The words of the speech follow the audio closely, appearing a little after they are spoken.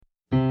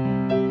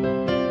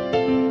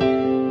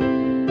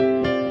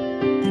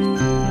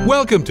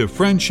Welcome to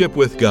Friendship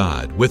with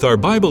God with our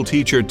Bible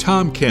teacher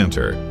Tom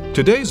Cantor.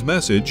 Today's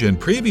message and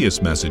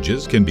previous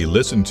messages can be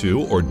listened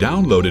to or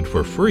downloaded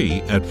for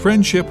free at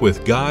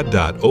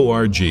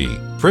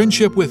friendshipwithgod.org.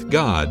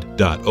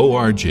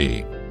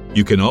 friendshipwithgod.org.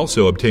 You can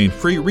also obtain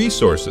free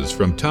resources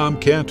from Tom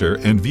Cantor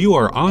and view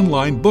our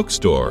online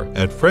bookstore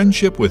at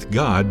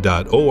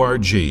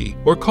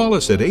friendshipwithgod.org or call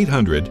us at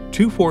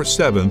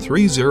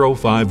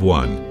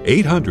 800-247-3051,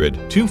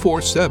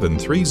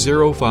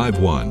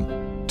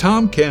 800-247-3051.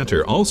 Tom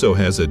Cantor also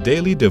has a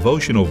daily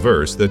devotional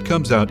verse that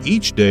comes out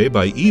each day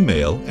by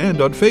email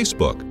and on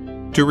Facebook.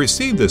 To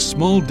receive this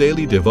small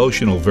daily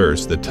devotional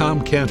verse that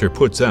Tom Cantor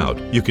puts out,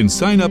 you can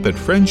sign up at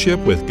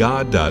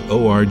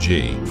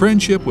friendshipwithgod.org,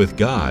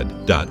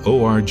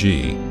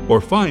 friendshipwithgod.org,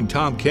 or find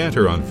Tom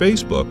Cantor on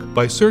Facebook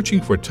by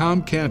searching for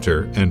Tom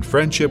Cantor and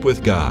Friendship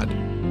with God.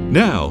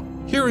 Now,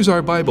 here is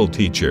our Bible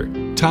teacher,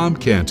 Tom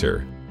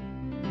Cantor.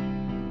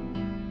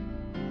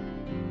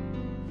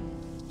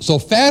 So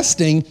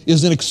fasting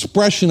is an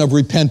expression of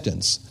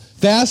repentance.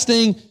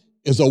 Fasting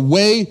is a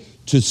way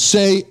to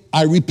say,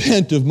 I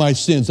repent of my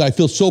sins. I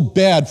feel so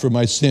bad for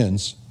my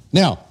sins.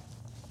 Now,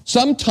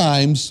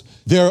 sometimes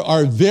there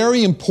are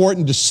very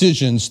important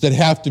decisions that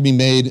have to be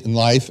made in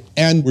life,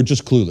 and we're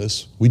just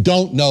clueless. We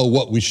don't know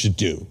what we should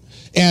do.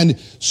 And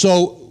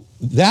so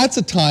that's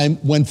a time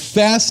when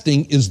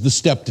fasting is the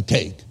step to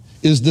take.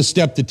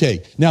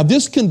 Now,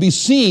 this can be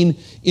seen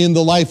in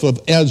the life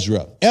of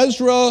Ezra.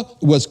 Ezra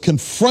was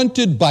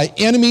confronted by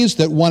enemies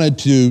that wanted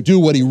to do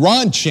what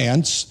Iran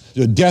chants,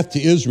 death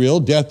to Israel,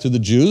 death to the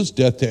Jews,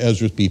 death to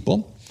Ezra's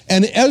people.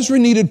 And Ezra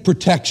needed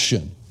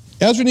protection.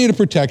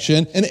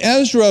 And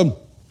Ezra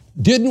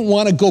didn't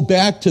want to go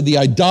back to the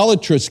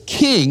idolatrous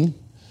king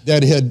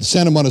that had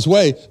sent him on his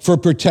way for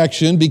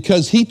protection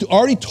because he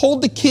already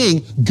told the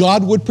king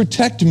God would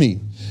protect me.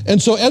 And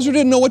so Ezra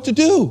didn't know what to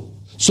do.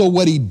 So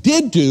what he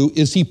did do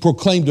is he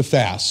proclaimed a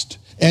fast.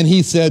 And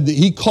he said that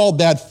he called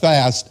that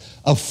fast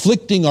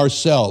afflicting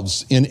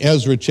ourselves in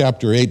Ezra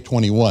chapter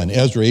 8:21.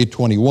 Ezra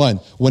 8:21,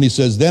 when he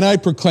says, Then I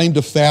proclaimed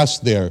a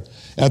fast there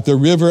at the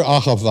river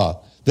Ahava,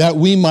 that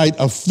we might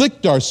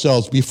afflict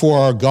ourselves before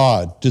our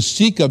God, to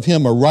seek of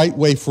him a right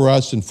way for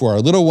us and for our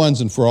little ones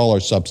and for all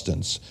our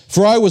substance.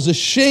 For I was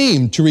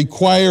ashamed to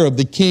require of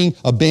the king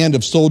a band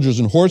of soldiers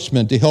and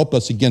horsemen to help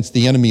us against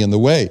the enemy in the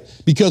way,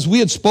 because we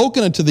had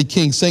spoken unto the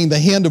king, saying, The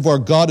hand of our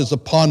God is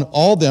upon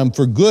all them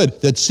for good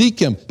that seek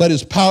him, but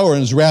his power and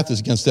his wrath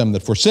is against them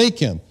that forsake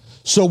him.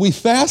 So we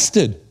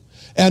fasted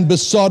and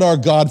besought our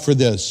God for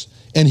this,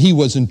 and he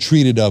was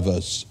entreated of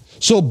us.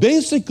 So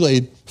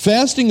basically,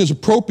 fasting is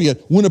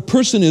appropriate when a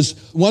person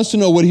wants to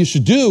know what he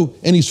should do,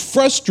 and he's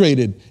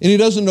frustrated, and he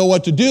doesn't know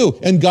what to do.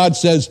 And God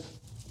says,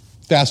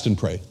 fast and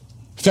pray.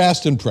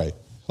 Fast and pray.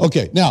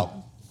 Okay,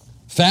 now,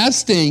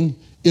 fasting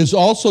is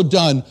also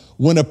done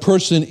when a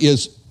person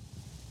is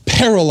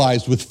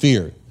paralyzed with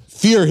fear.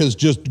 Fear has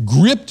just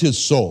gripped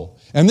his soul.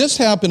 And this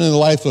happened in the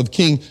life of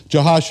King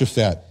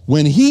Jehoshaphat.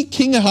 When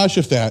King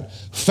Jehoshaphat,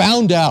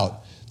 found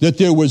out that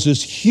there was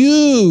this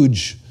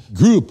huge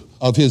group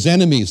of his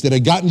enemies that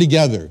had gotten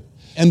together,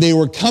 and they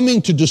were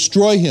coming to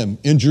destroy him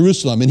in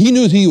Jerusalem. And he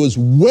knew he was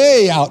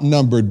way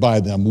outnumbered by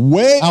them,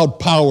 way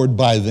outpowered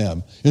by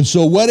them. And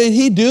so what did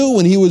he do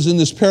when he was in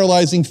this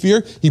paralyzing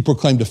fear? He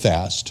proclaimed a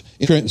fast.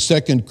 In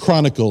 2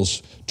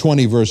 Chronicles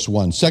 20, verse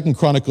 1. 2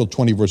 Chronicles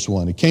 20, verse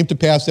 1. It came to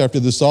pass after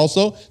this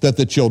also that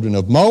the children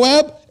of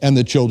Moab and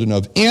the children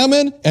of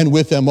Ammon, and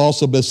with them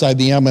also beside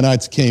the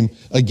Ammonites, came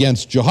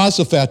against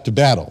Jehoshaphat to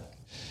battle.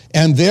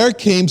 And there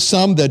came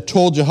some that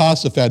told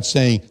Jehoshaphat,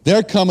 saying,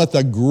 There cometh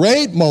a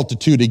great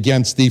multitude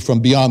against thee from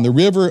beyond the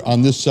river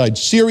on this side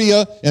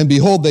Syria, and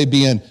behold, they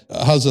be in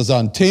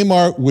Hazazon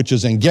Tamar, which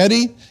is En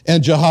Gedi.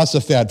 And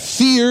Jehoshaphat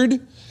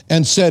feared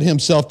and set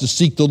himself to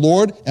seek the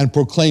Lord, and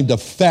proclaimed a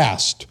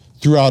fast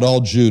throughout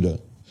all Judah.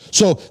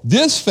 So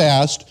this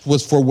fast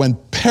was for when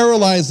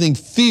paralyzing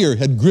fear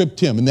had gripped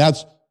him, and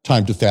that's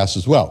time to fast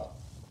as well.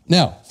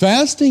 Now,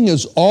 fasting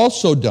is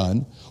also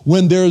done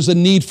when there's a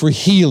need for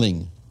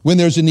healing.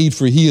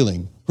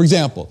 For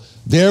example,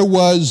 there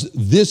was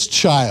this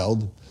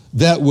child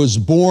that was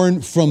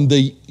born from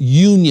the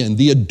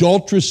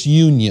adulterous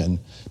union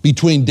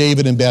between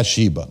David and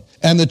Bathsheba.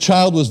 And the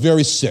child was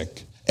very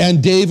sick.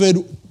 And David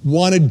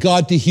wanted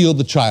God to heal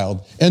the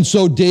child. And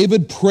so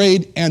David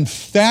prayed and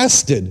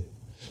fasted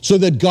so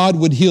that God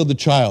would heal the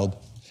child.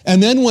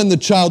 And then when the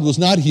child was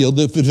not healed,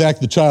 if in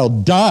fact the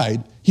child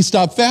died, he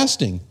stopped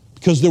fasting,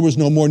 because there was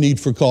no more need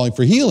for calling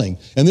for healing.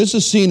 And this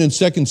is seen in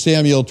 2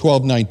 Samuel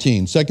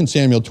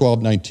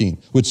 12:19,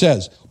 which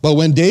says, But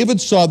when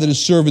David saw that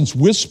his servants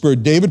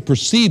whispered, David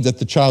perceived that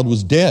the child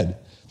was dead.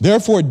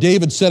 Therefore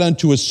David said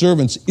unto his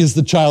servants, Is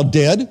the child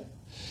dead?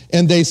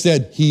 And they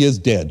said, He is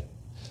dead.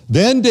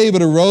 Then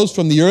David arose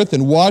from the earth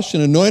and washed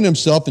and anointed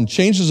himself and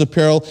changed his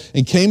apparel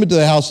and came into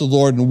the house of the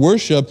Lord and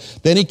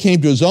worshiped. Then he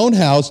came to his own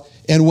house,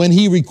 and when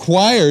he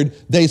required,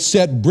 they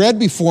set bread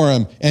before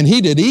him, and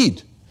he did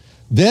eat.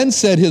 Then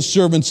said his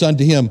servants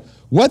unto him,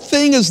 What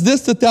thing is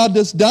this that thou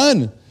didst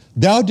done?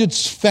 Thou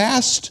didst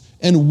fast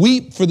and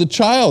weep for the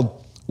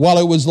child. while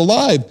it was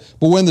alive.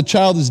 But when the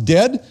child is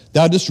dead,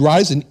 thou dost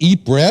rise and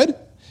eat bread?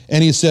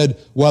 And he said,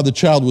 while the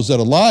child was yet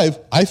alive,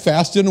 I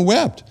fasted and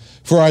wept.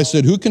 For I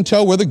said, who can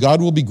tell whether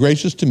God will be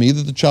gracious to me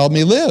that the child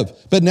may live?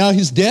 But now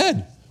he's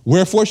dead.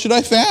 Wherefore should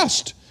I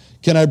fast?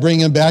 Can I bring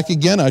him back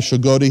again? I shall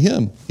go to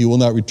him. He will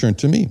not return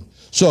to me.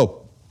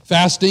 So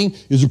fasting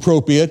is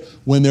appropriate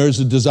when there's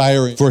a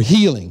desire for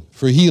healing,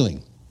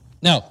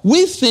 Now,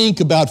 we think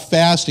about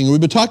fasting, and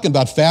we've been talking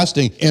about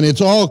fasting, and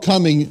it's all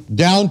coming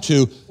down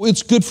to,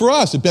 it's good for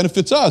us, it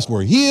benefits us.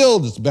 We're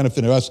healed, it's a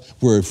benefit to us.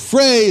 We're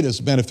afraid, it's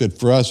a benefit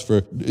for us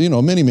for,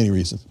 many, many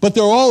reasons. But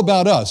they're all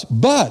about us.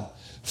 But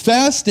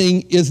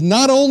fasting is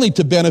not only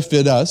to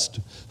benefit us,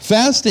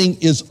 fasting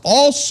is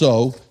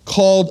also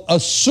called a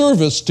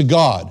service to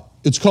God.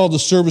 It's called a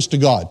service to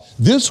God.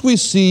 This we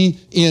see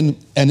in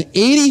an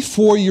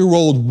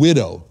 84-year-old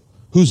widow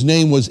whose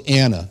name was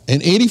Anna,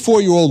 an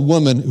 84-year-old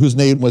woman whose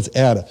name was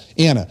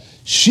Anna.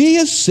 She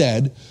is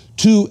said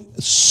to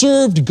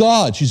serve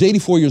God. She's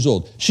 84 years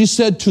old. She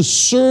said to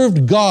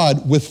serve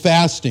God with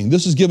fasting.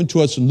 This is given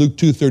to us in Luke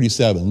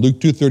 2:37. Luke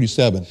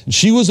 2:37.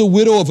 She was a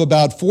widow of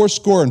about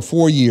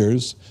 84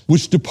 years,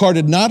 which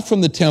departed not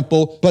from the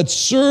temple, but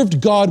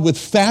served God with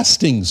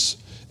fastings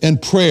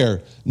and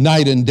prayer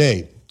night and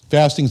day.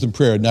 Fastings and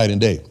prayer night and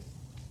day.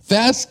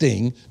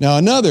 Fasting, now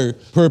another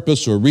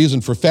purpose or reason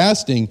for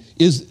fasting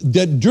is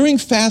that during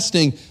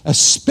fasting, a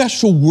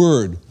special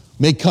word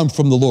may come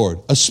from the Lord.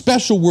 A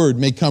special word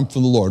may come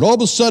from the Lord. All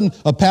of a sudden,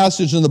 a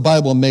passage in the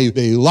Bible may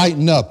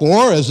lighten up,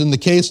 or as in the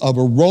case of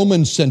a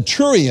Roman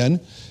centurion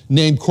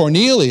named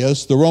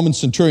Cornelius, the Roman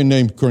centurion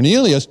named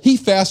Cornelius, he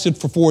fasted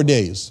for 4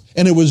 days.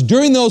 And it was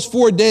during those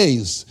 4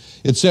 days,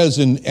 it says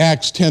in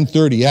Acts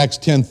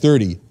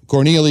 10:30,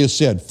 Cornelius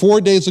said,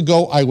 4 days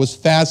ago I was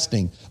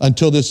fasting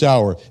until this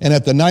hour, and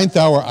at the 9th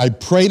hour I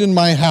prayed in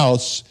my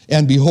house,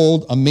 and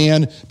behold, a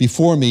man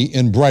before me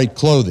in bright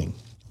clothing.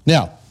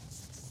 Now,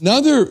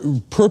 another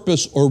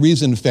purpose or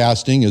reason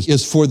fasting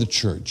is for the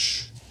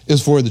church.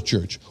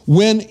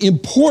 When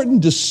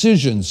important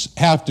decisions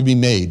have to be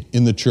made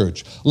in the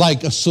church,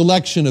 like a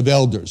selection of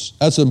elders,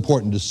 that's an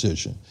important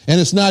decision. And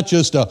it's not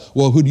just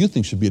who do you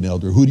think should be an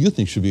elder? Who do you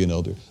think should be an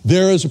elder?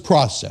 There is a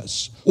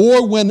process.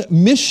 Or when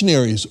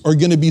missionaries are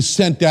going to be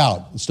sent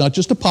out, it's not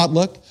just a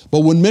potluck,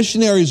 but when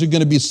missionaries are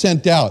going to be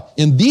sent out,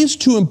 in these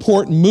two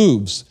important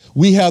moves,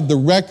 we have the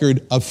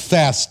record of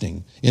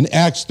fasting in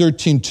Acts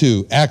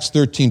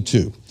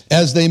 13:2.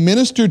 As they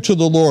ministered to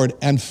the Lord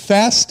and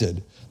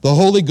fasted, the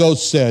Holy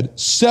Ghost said,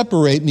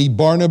 separate me,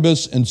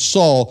 Barnabas and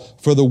Saul,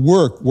 for the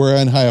work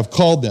wherein I have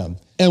called them.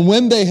 And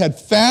when they had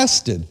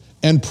fasted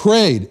and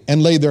prayed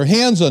and laid their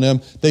hands on them,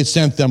 they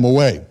sent them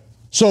away.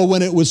 So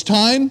when it was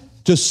time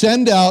to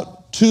send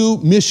out 2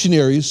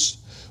 missionaries,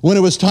 when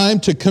it was time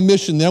to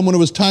commission them, when it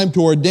was time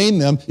to ordain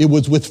them, it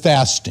was with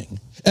fasting.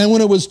 And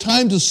when it was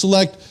time to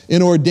select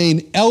and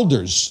ordain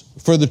elders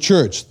for the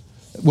church,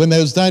 when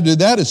there was time to do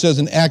that, it says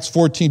in Acts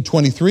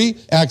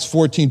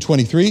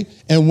 14:23,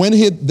 and when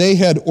they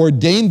had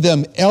ordained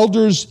them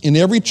elders in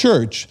every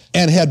church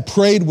and had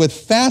prayed with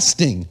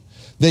fasting,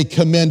 they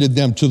commended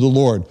them to the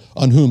Lord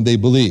on whom they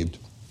believed.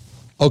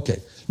 Okay,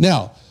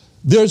 now,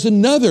 there's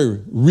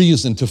another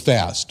reason to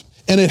fast,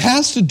 and it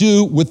has to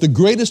do with the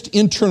greatest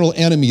internal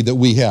enemy that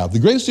we have. The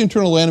greatest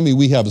internal enemy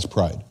we have is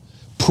pride.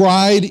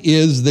 Pride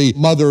is the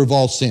mother of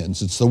all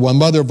sins. It's the one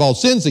mother of all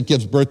sins that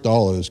gives birth to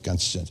all of those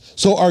kinds of sins.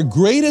 So our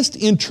greatest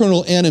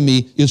internal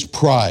enemy is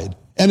pride.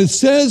 And it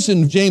says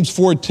in James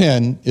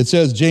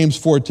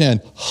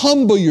 4:10,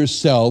 humble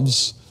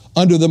yourselves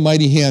under the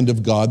mighty hand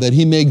of God, that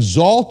he may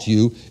exalt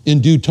you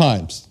in due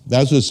times.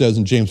 That's what it says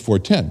in James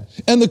 4:10.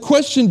 And the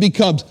question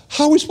becomes,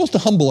 how are we supposed to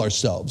humble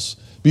ourselves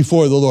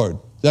before the Lord?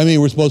 I mean,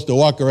 we're supposed to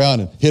walk around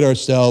and hit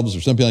ourselves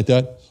or something like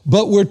that?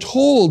 But we're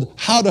told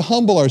how to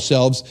humble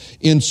ourselves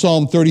in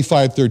Psalm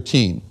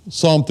 35:13.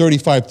 Psalm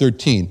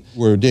 35:13,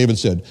 where David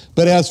said,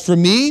 but as for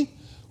me,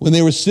 when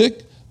they were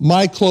sick,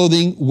 my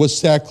clothing was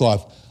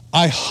sackcloth.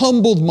 I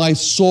humbled my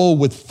soul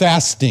with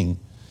fasting.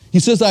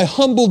 He says, I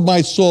humbled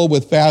my soul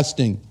with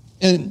fasting.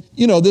 And,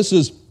 this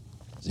is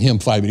hymn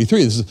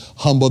 583. This is,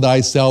 humble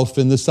thyself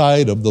in the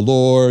sight of the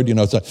Lord.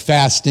 It's a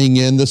fasting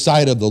in the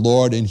sight of the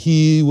Lord, and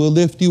he will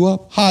lift you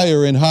up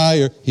higher and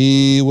higher.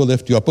 He will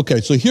lift you up.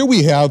 Okay, so here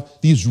we have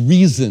these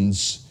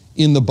reasons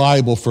in the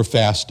Bible for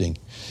fasting.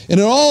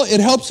 And it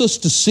helps us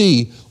to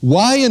see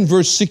why in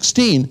verse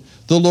 16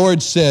 the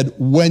Lord said,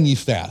 when ye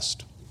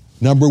fast.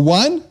 Number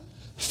 1,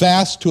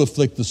 fast to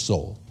afflict the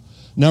soul.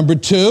 Number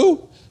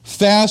 2,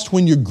 fast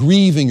when you're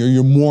grieving or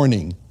you're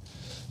mourning.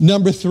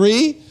 Number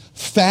 3,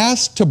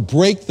 fast to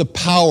break the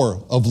power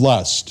of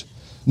lust.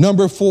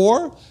 Number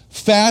 4,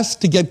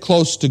 fast to get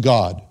close to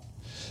God.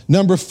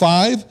 Number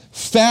 5,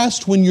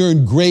 fast when you're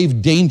in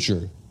grave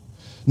danger.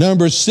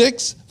 Number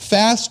 6,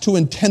 fast to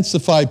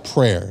intensify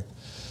prayer.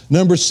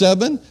 Number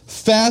 7,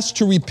 fast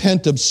to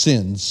repent of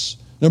sins.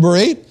 Number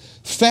 8,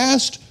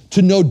 fast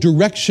to know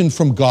direction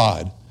from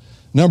God.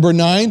 Number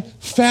 9,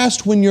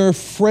 fast when you're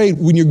afraid,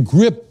 when you're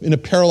gripped in a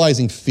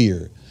paralyzing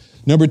fear.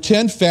 Number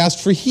 10, fast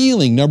for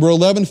healing. Number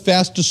 11,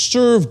 fast to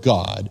serve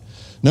God.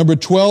 Number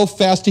 12,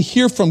 fast to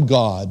hear from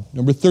God.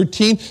 Number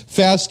 13,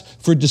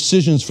 fast for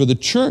decisions for the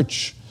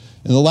church.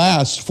 And the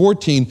last,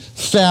 14,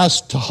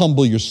 fast to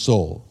humble your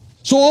soul.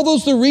 So all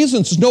those are the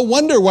reasons. It's no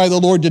wonder why the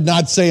Lord did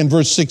not say in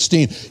verse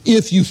 16,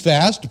 if you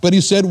fast, but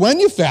he said when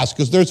you fast,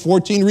 because there's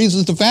 14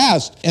 reasons to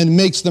fast, and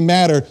makes the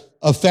matter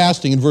of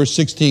fasting in verse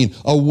 16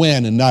 a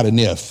when and not an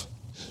if.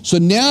 So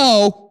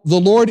now the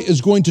Lord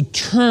is going to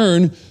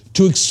turn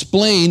to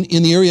explain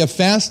in the area of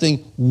fasting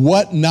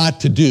what not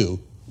to do.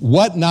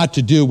 What not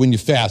to do when you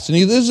fast. And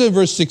this is in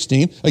verse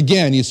 16.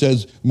 Again, he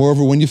says,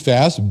 moreover, when you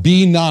fast,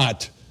 be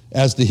not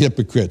as the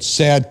hypocrites,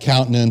 sad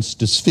countenance,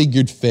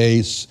 disfigured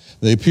face.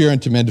 They appear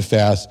unto men to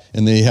fast,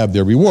 and they have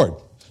their reward.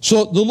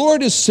 So the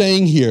Lord is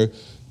saying here,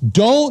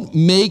 don't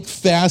make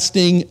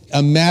fasting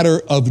a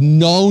matter of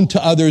known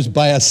to others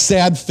by a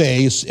sad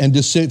face and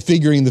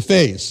disfiguring the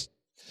face.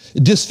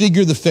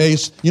 Disfigure the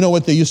face. You know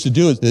what they used to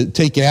do is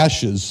take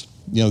ashes,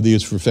 they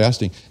use for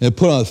fasting, and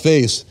put on the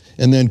face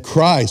and then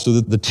cry so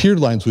that the tear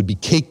lines would be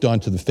caked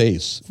onto the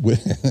face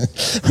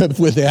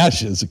with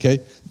ashes, okay?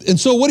 And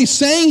so what he's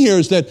saying here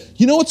is that,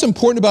 you know what's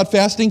important about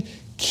fasting?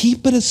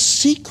 Keep it a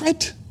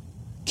secret.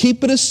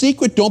 Keep it a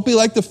secret. Don't be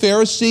like the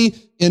Pharisee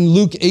in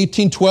Luke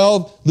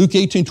 18:12. Luke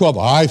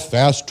 18:12, I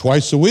fast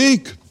twice a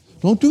week.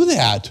 Don't do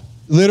that.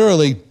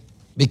 Literally,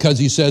 because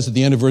he says at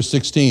the end of verse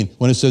 16,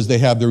 when it says they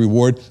have their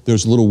reward,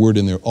 there's a little word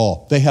in there,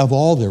 all. They have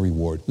all their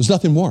reward. There's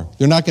nothing more.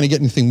 They're not going to get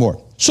anything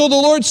more. So the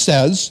Lord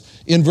says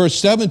in verse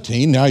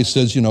 17, now he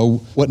says,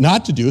 what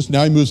not to do. So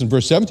now he moves in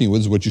verse 17,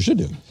 which is what you should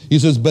do. He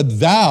says, but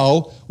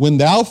thou, when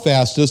thou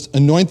fastest,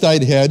 anoint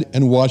thy head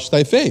and wash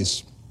thy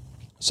face.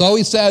 So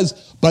he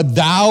says, but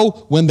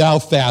thou, when thou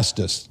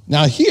fastest.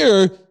 Now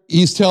here,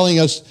 he's telling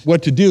us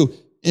what to do.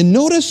 And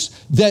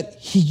notice that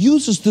he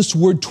uses this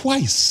word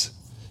twice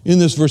in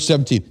this verse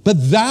 17. But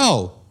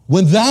thou,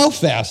 when thou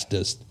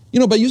fastest.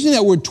 By using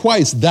that word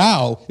twice,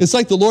 thou, it's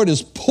like the Lord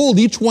has pulled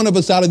each one of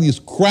us out of this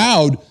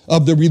crowd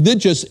of the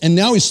religious, and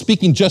now he's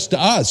speaking just to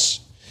us.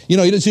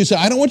 He says,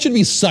 I don't want you to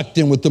be sucked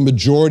in with the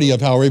majority of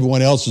how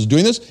everyone else is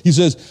doing this. He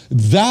says,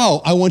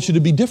 thou, I want you to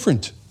be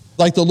different.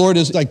 Like the Lord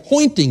is like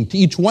pointing to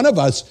each one of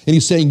us, and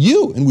he's saying,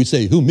 you. And we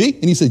say, who, me?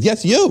 And he says,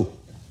 yes, you.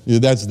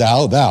 That's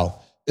thou.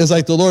 It's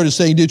like the Lord is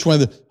saying to each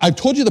one of them, I've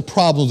told you the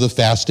problems of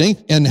fasting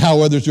and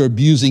how others are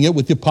abusing it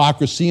with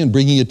hypocrisy and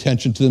bringing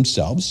attention to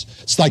themselves.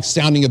 It's like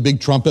sounding a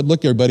big trumpet.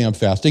 Look, everybody, I'm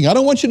fasting. I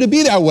don't want you to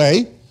be that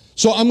way.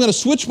 So I'm going to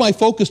switch my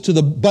focus to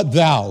the but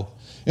thou.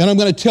 And I'm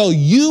going to tell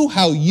you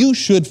how you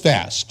should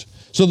fast.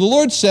 So the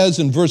Lord says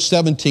in verse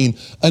 17,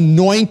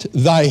 anoint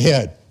thy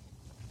head.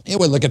 And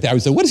we look at that. We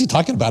say, what is he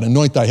talking about,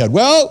 anoint thy head?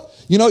 Well,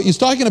 he's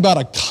talking about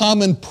a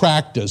common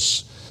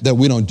practice that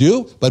we don't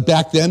do, but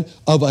back then,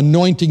 of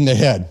anointing the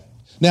head.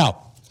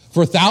 Now,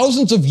 for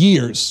thousands of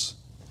years,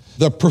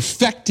 the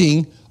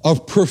perfecting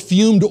of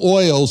perfumed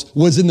oils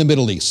was in the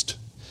Middle East.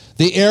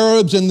 The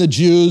Arabs and the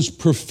Jews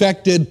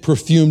perfected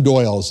perfumed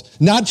oils.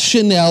 Not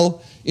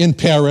Chanel in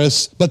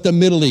Paris, but the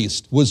Middle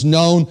East was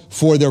known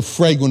for their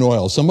fragrant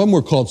oils. Some of them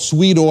were called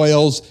sweet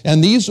oils,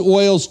 and these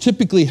oils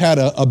typically had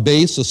a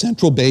base, a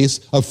central base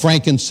of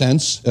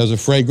frankincense as a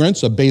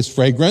fragrance, a base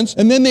fragrance,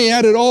 and then they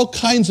added all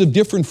kinds of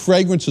different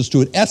fragrances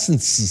to it,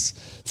 essences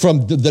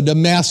from the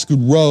Damascus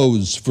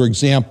rose, for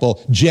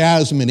example,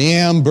 jasmine,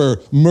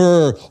 amber,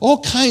 myrrh,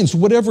 all kinds,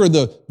 whatever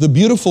the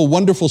beautiful,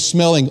 wonderful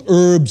smelling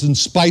herbs and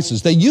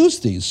spices. They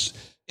used these.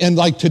 And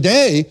like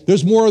today,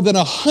 there's more than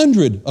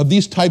 100 of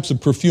these types of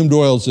perfumed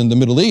oils in the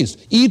Middle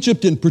East.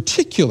 Egypt in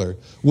particular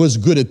was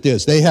good at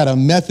this. They had a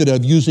method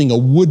of using a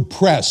wood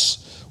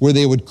press where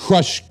they would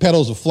crush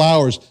petals of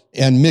flowers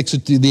and mix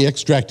the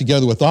extract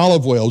together with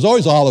olive oil. It was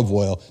always olive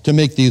oil to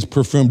make these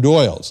perfumed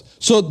oils.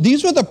 So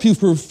these were the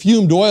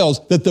perfumed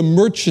oils that the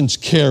merchants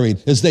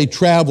carried as they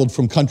traveled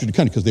from country to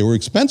country because they were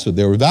expensive,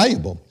 they were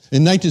valuable.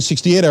 In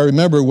 1968, I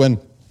remember when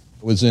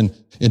I was in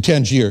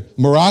Tangier,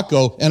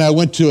 Morocco, and I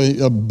went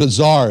to a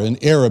bazaar, an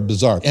Arab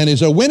bazaar. And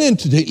as I went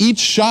into each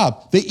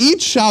shop,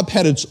 each shop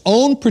had its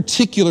own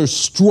particular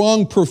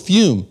strong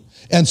perfume.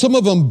 And some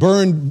of them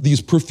burned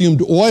these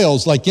perfumed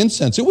oils like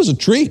incense. It was a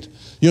treat,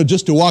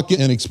 just to walk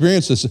in and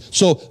experience this.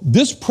 So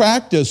this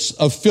practice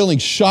of filling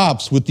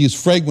shops with these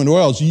fragrant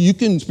oils, you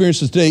can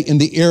experience this today in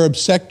the Arab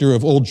sector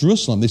of Old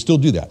Jerusalem. They still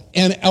do that.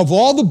 And of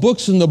all the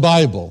books in the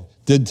Bible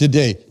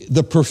today,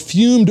 the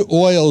perfumed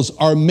oils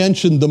are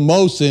mentioned the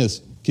most in,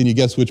 can you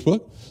guess which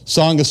book?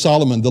 Song of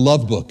Solomon, the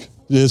love book.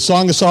 The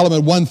Song of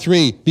Solomon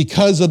 1:3,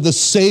 because of the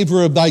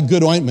savor of thy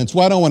good ointments.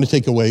 Well, I don't want to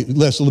take away,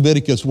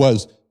 Leviticus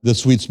was the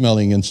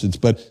sweet-smelling incense,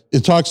 but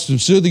it talks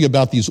specifically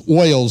about these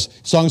oils,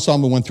 Song of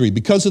Solomon 1:3.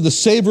 Because of the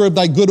savor of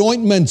thy good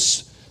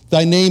ointments,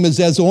 thy name is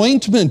as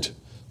ointment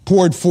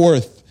poured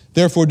forth.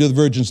 Therefore do the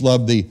virgins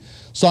love thee.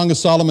 Song of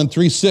Solomon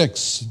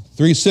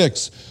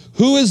 3:6.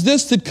 Who is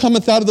this that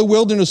cometh out of the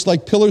wilderness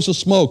like pillars of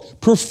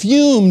smoke,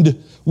 perfumed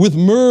with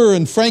myrrh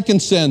and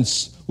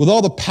frankincense, with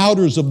all the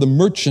powders of the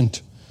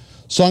merchant?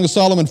 Song of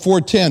Solomon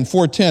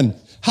 4:10.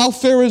 How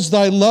fair is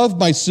thy love,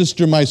 my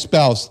sister, my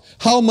spouse?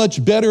 How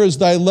much better is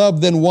thy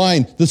love than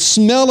wine, the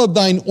smell of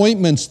thine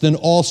ointments than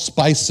all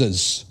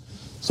spices?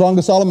 Song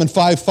of Solomon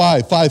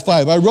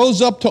 5:5. I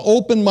rose up to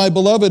open my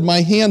beloved,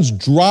 my hands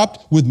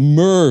dropped with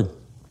myrrh,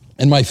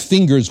 and my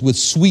fingers with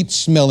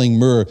sweet-smelling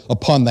myrrh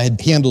upon the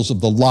handles of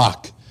the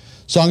lock.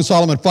 Song of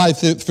Solomon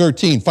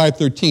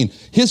 5:13.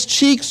 His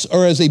cheeks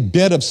are as a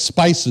bed of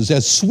spices,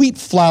 as sweet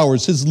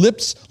flowers, his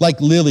lips like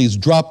lilies,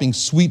 dropping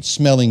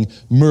sweet-smelling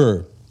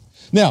myrrh.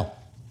 Now,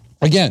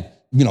 again,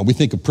 we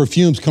think of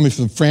perfumes coming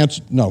from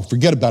France. No,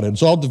 forget about it.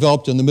 It's all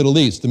developed in the Middle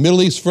East. The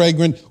Middle East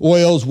fragrant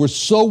oils were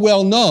so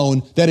well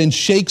known that in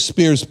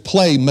Shakespeare's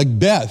play,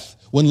 Macbeth,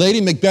 when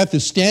Lady Macbeth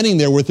is standing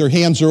there with her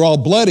hands are all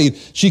bloodied,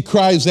 she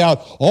cries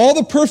out, "All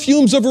the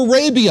perfumes of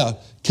Arabia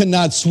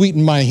cannot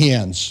sweeten my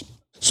hands."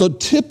 So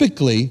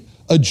typically,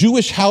 a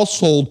Jewish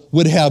household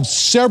would have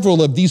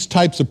several of these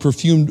types of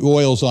perfumed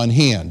oils on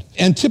hand.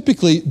 And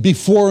typically,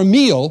 before a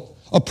meal,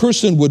 a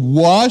person would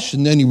wash,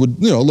 and then he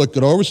would, look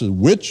it over and say,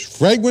 which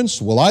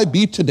fragrance will I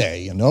be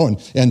today,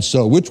 And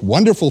so which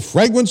wonderful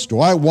fragrance do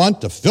I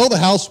want to fill the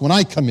house when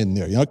I come in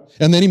there,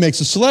 And then he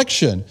makes a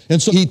selection. And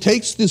so he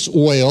takes this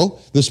oil,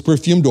 this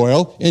perfumed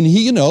oil, and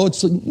he,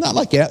 it's not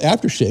like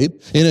aftershave,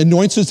 and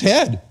anoints his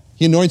head.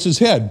 He anoints his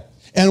head.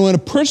 And when a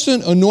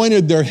person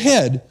anointed their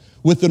head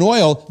with an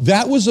oil,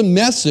 that was a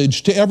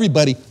message to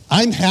everybody,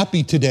 I'm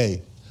happy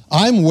today.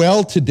 I'm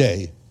well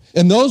today.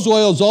 And those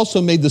oils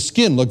also made the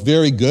skin look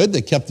very good.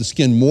 They kept the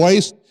skin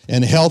moist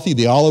and healthy,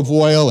 the olive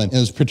oil, and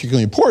it's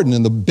particularly important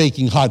in the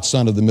baking hot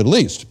sun of the Middle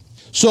East.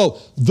 So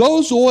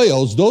those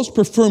oils, those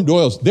perfumed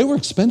oils, they were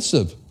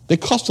expensive. They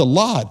cost a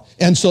lot.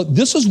 And so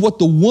this is what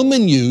the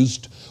woman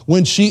used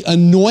when she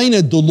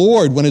anointed the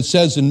Lord, when it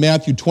says in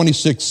Matthew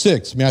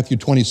 26,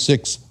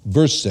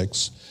 verse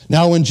 6,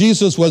 Now when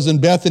Jesus was in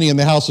Bethany in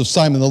the house of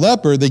Simon the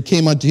leper, they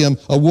came unto him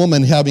a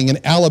woman having an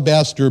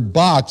alabaster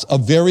box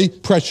of very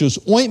precious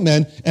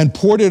ointment and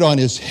poured it on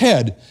his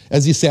head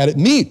as he sat at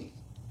meat.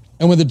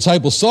 And when the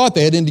disciples saw it,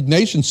 they had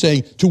indignation,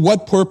 saying, To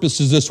what purpose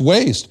is this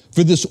waste?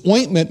 For this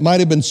ointment might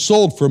have been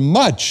sold for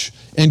much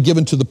and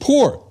given to the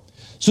poor.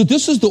 So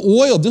this is the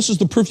oil, this is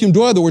the perfumed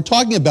oil that we're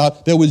talking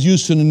about that was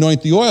used to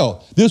anoint the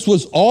oil. This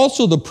was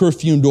also the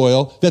perfumed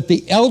oil that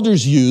the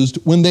elders used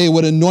when they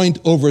would anoint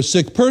over a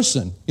sick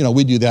person.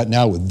 We do that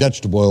now with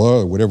vegetable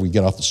oil or whatever we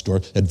get off the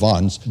store at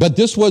Vaughn's. But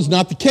this was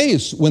not the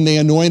case when they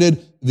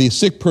anointed the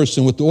sick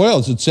person with the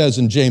oils. It says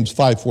in James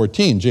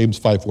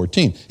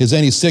 5:14, Is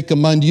any sick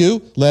among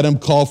you? Let him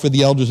call for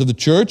the elders of the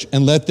church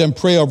and let them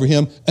pray over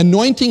him,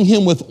 anointing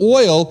him with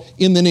oil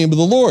in the name of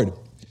the Lord.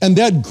 And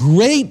that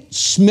great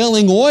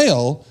smelling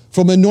oil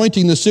from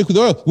anointing the sick with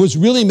oil was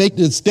really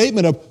making a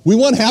statement of, we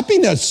want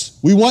happiness,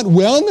 we want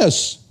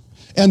wellness.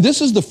 And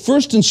this is the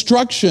first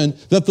instruction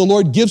that the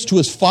Lord gives to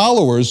his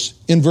followers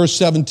in verse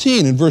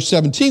 17. In verse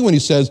 17 when he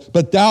says,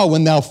 But thou,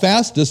 when thou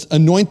fastest,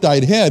 anoint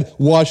thy head,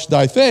 wash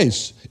thy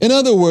face. In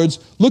other words,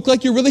 look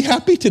like you're really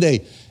happy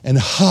today and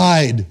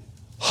hide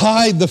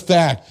the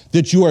fact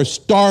that you are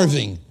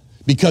starving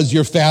because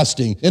you're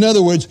fasting. In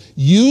other words,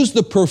 use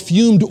the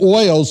perfumed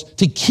oils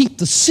to keep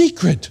the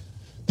secret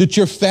that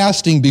you're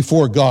fasting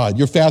before God.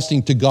 You're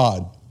fasting to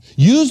God.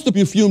 Use the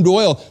perfumed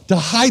oil to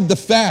hide the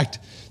fact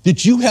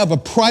that you have a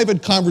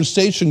private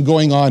conversation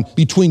going on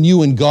between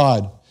you and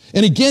God.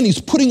 And again, he's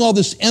putting all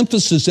this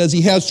emphasis, as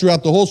he has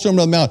throughout the whole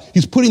Sermon on the Mount,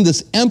 he's putting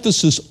this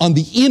emphasis on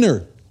the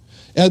inner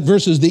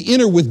versus the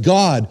inner with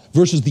God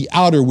versus the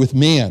outer with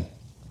man.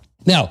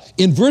 Now,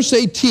 in verse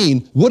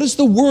 18, what is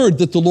the word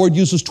that the Lord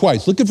uses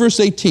twice? Look at verse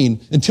 18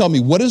 and tell me,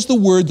 what is the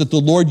word that the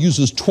Lord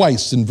uses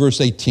twice in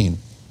verse 18?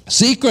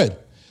 Secret.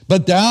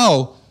 But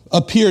thou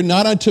appear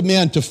not unto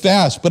man to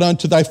fast, but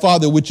unto thy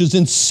Father which is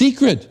in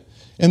secret.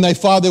 And thy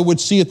Father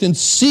which seeth in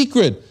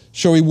secret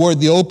shall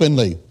reward thee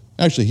openly.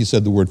 Actually, he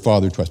said the word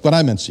Father twice, but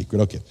I meant secret.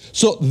 Okay.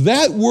 So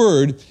that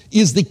word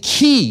is the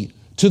key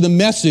to the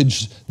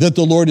message that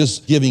the Lord is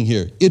giving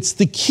here. It's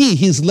the key.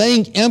 He's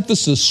laying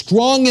emphasis,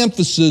 strong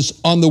emphasis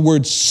on the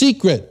word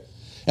secret,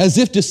 as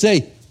if to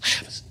say,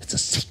 it's a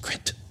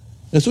secret.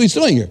 That's what he's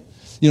doing here.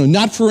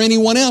 Not for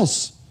anyone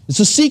else. It's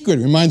a secret.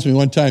 It reminds me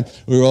one time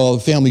we were all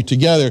family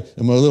together,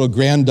 and my little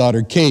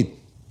granddaughter, Kate,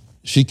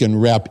 she can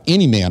wrap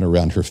any man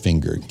around her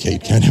finger,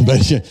 Kate can.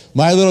 But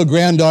my little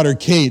granddaughter,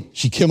 Kate,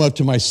 she came up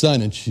to my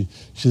son and she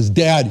says,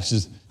 Dad, she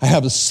says, I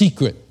have a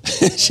secret.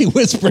 She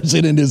whispers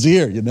it in his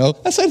ear,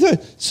 That's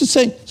like she's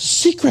saying,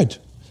 secret.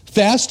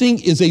 Fasting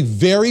is a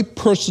very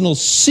personal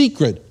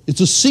secret. It's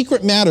a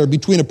secret matter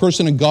between a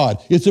person and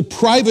God. It's a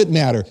private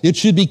matter. It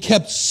should be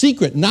kept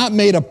secret, not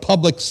made a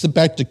public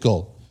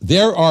spectacle.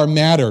 There are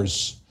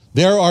matters.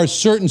 There are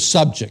certain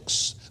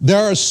subjects.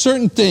 There are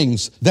certain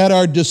things that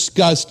are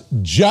discussed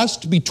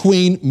just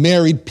between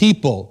married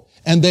people,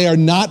 and they are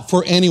not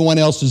for anyone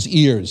else's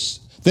ears.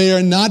 They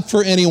are not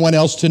for anyone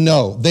else to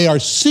know. They are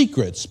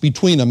secrets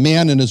between a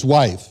man and his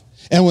wife.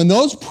 And when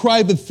those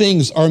private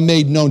things are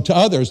made known to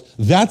others,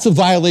 that's a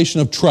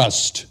violation of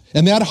trust.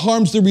 And that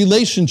harms the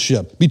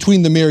relationship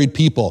between the married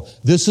people.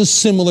 This is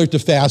similar to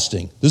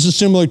fasting.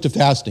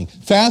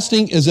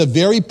 Fasting is a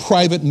very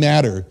private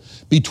matter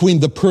between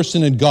the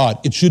person and God.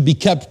 It should be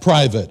kept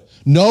private.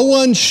 No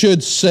one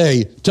should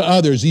say to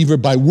others, either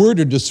by word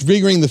or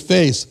disfiguring the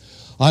face,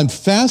 I'm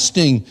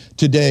fasting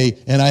today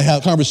and I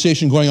have a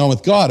conversation going on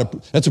with God.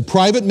 That's a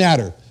private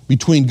matter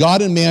between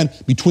God and man,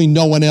 between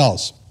no one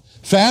else.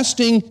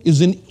 Fasting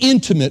is an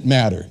intimate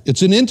matter.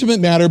 It's an intimate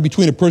matter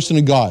between a person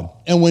and God.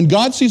 And when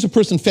God sees a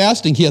person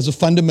fasting, he has a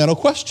fundamental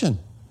question.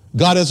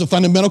 God has a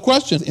fundamental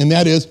question, and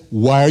that is,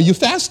 why are you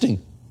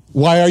fasting?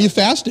 Why are you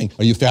fasting?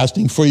 Are you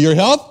fasting for your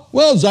health?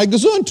 Well, sei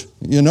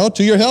gesund,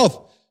 to your health.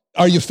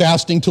 Are you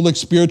fasting to look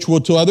spiritual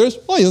to others?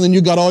 Well, then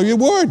you got all your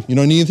reward. You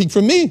don't need anything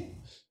from me.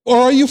 Or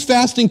are you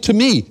fasting to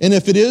me? And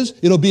if it is,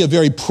 it'll be a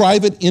very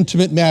private,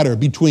 intimate matter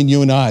between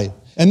you and I.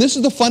 And this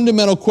is the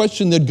fundamental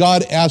question that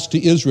God asked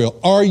to Israel.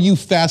 Are you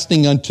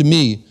fasting unto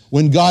me?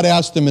 When God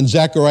asked them in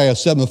Zechariah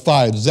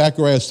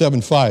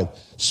 7:5,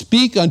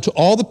 speak unto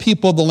all the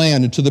people of the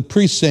land and to the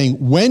priests, saying,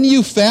 when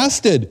you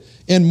fasted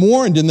and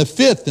mourned in the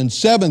 5th and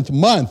 7th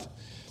month,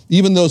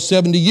 even those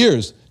 70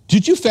 years,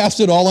 did you fast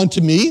it all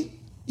unto me,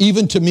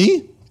 even to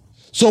me?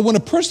 So when a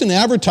person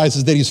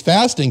advertises that he's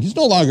fasting, he's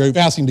no longer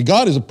fasting to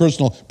God. It's a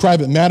personal,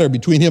 private matter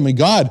between him and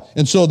God.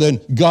 And so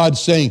then God's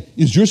saying,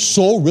 is your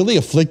soul really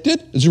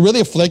afflicted? Is it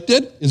really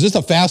afflicted? Is this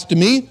a fast to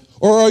me?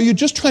 Or are you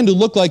just trying to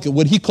look like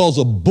what he calls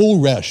a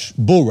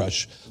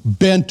bulrush,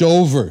 bent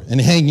over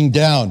and hanging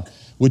down,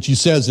 which he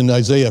says in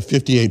Isaiah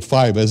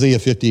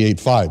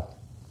 58:5.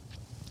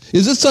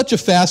 Is it such a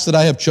fast that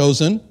I have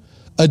chosen,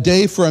 a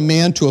day for a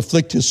man to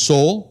afflict his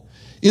soul?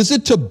 Is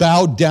it to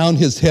bow down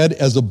his head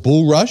as a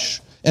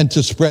bulrush and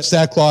to spread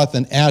sackcloth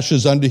and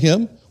ashes unto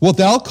him? Wilt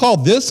thou call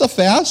this a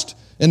fast,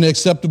 an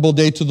acceptable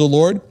day to the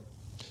Lord?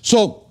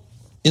 So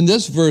in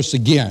this verse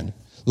again,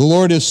 the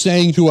Lord is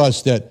saying to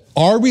us that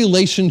our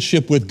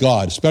relationship with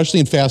God, especially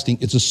in fasting,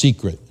 it's a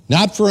secret.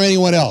 Not for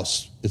anyone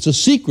else. It's a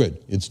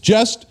secret. It's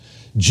just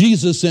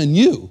Jesus and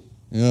you.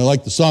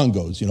 Like the song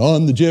goes,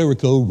 on the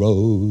Jericho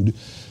road,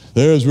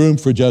 there's room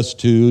for just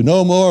two,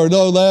 no more,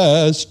 no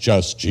less,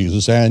 just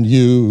Jesus and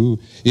you.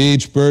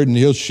 Each burden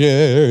he'll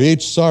share,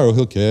 each sorrow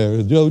he'll care.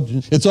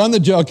 It's on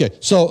the, okay.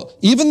 So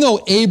even though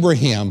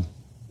Abraham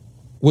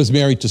was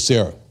married to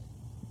Sarah,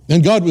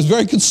 and God was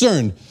very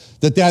concerned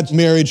that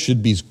marriage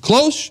should be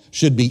close,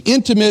 should be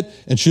intimate,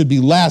 and should be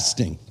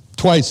lasting.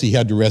 Twice he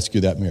had to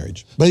rescue that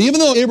marriage. But even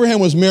though Abraham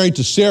was married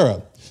to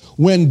Sarah,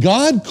 when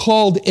God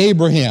called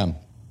Abraham,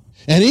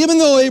 and even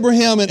though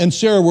Abraham and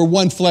Sarah were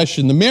one flesh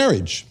in the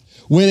marriage,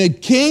 when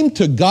it came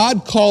to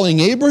God calling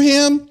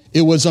Abraham,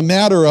 it was a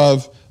matter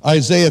of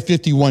Isaiah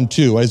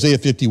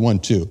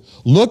 51:2.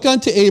 Look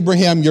unto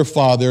Abraham your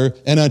father,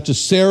 and unto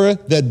Sarah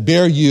that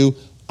bare you,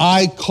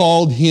 I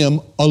called him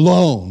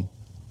alone.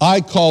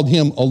 I called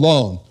him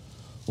alone.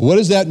 What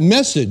is that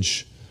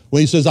message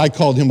when he says, I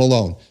called him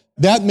alone?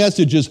 That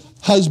message is,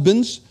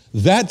 husbands,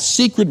 that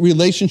secret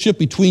relationship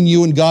between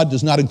you and God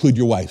does not include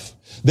your wife.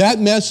 That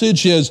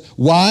message is,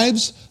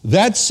 wives,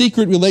 that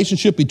secret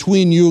relationship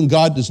between you and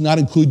God does not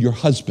include your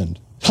husband.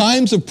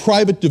 Times of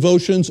private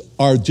devotions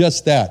are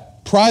just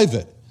that,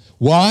 private.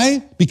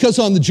 Why? Because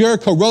on the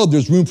Jericho road,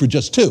 there's room for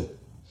just two.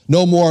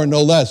 No more,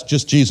 no less,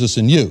 just Jesus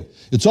and you.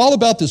 It's all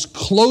about this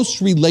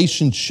close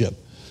relationship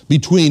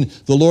between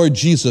the Lord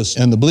Jesus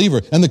and the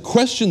believer. And the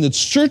question that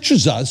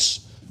searches us,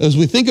 as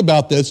we think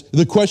about this,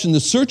 the question that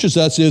searches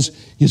us is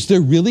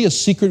there really a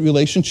secret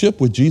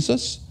relationship with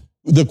Jesus?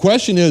 The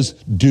question is,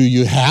 do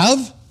you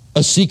have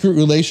a secret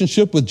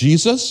relationship with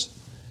Jesus?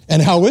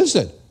 And how is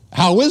it?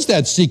 How is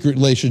that secret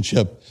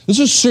relationship? This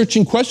is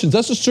searching questions.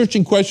 That's the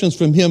searching questions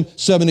from hymn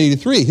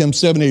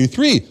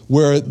 783,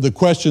 where the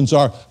questions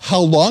are, how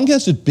long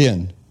has it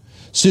been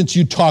since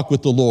you talked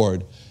with the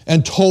Lord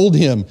and told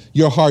him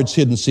your heart's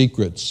hidden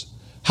secrets?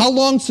 How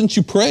long since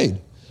you prayed?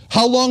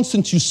 How long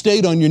since you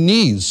stayed on your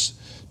knees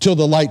till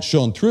the light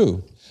shone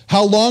through?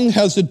 How long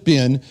has it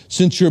been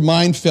since your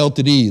mind felt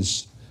at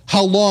ease?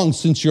 How long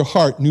since your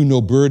heart knew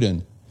no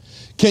burden?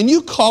 Can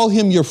you call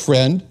him your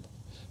friend?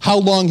 How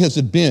long has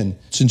it been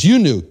since you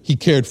knew he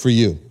cared for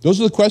you? Those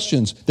are the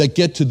questions that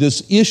get to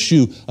this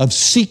issue of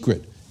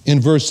secret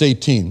in verse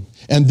 18.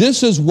 And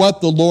this is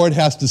what the Lord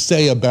has to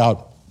say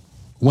about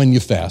when you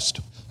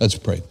fast. Let's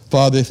pray.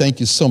 Father, thank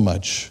you so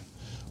much,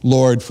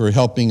 Lord, for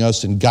helping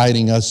us and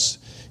guiding us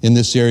in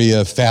this area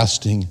of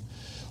fasting.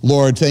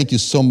 Lord, thank you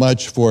so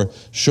much for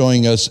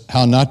showing us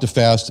how not to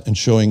fast and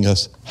showing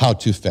us how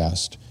to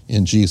fast.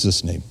 In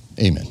Jesus' name,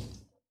 amen.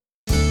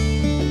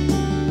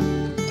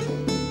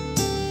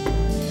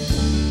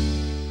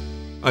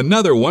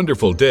 Another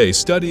wonderful day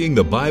studying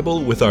the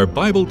Bible with our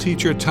Bible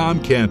teacher Tom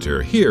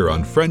Cantor here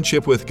on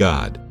Friendship with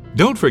God.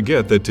 Don't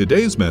forget that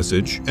today's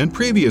message and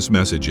previous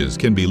messages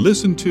can be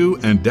listened to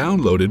and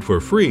downloaded for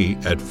free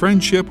at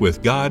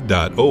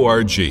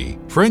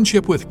friendshipwithgod.org.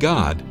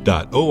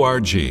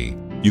 friendshipwithgod.org.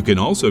 You can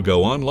also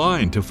go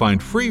online to find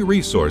free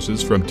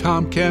resources from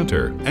Tom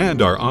Cantor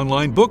and our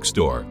online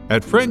bookstore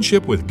at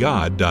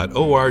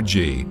friendshipwithgod.org.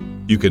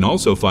 You can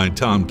also find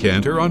Tom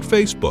Cantor on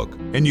Facebook,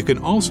 and you can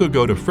also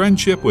go to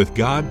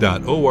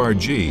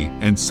friendshipwithgod.org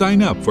and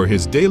sign up for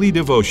his daily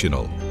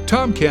devotional.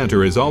 Tom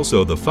Cantor is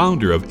also the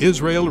founder of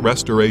Israel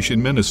Restoration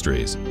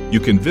Ministries. You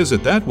can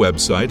visit that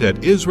website at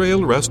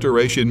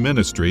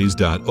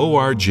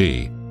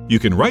israelrestorationministries.org. You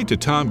can write to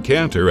Tom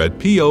Cantor at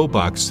P.O.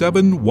 Box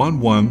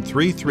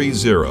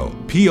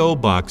 711330, P.O.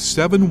 Box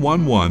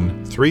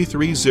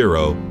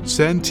 711330,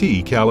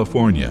 Santee,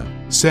 California.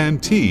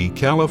 Santee,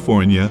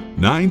 California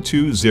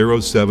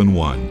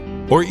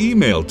 92071. Or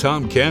email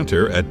Tom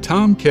Cantor at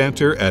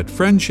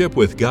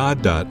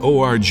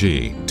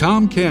tomcantor@friendshipwithgod.org,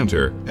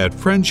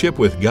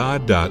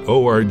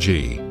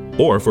 tomcantor@friendshipwithgod.org.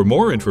 Or for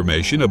more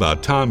information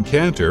about Tom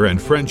Cantor and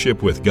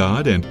Friendship with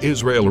God and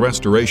Israel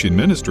Restoration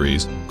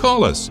Ministries,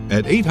 call us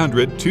at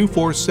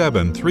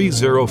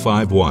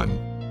 800-247-3051.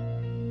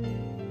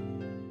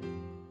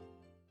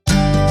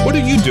 What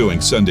are you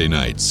doing Sunday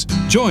nights?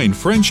 Join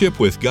Friendship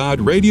with God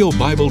radio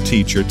Bible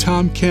teacher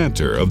Tom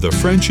Cantor of the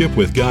Friendship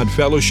with God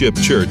Fellowship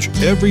Church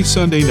every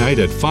Sunday night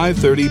at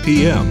 5:30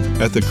 p.m.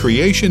 at the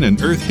Creation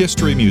and Earth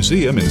History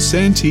Museum in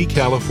Santee,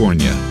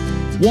 California.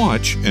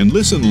 Watch and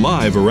listen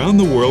live around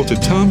the world to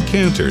Tom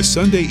Cantor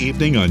Sunday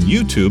evening on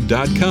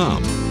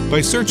YouTube.com by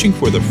searching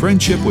for the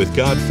Friendship with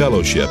God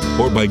Fellowship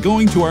or by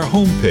going to our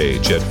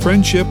homepage at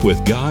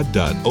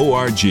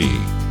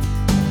friendshipwithgod.org.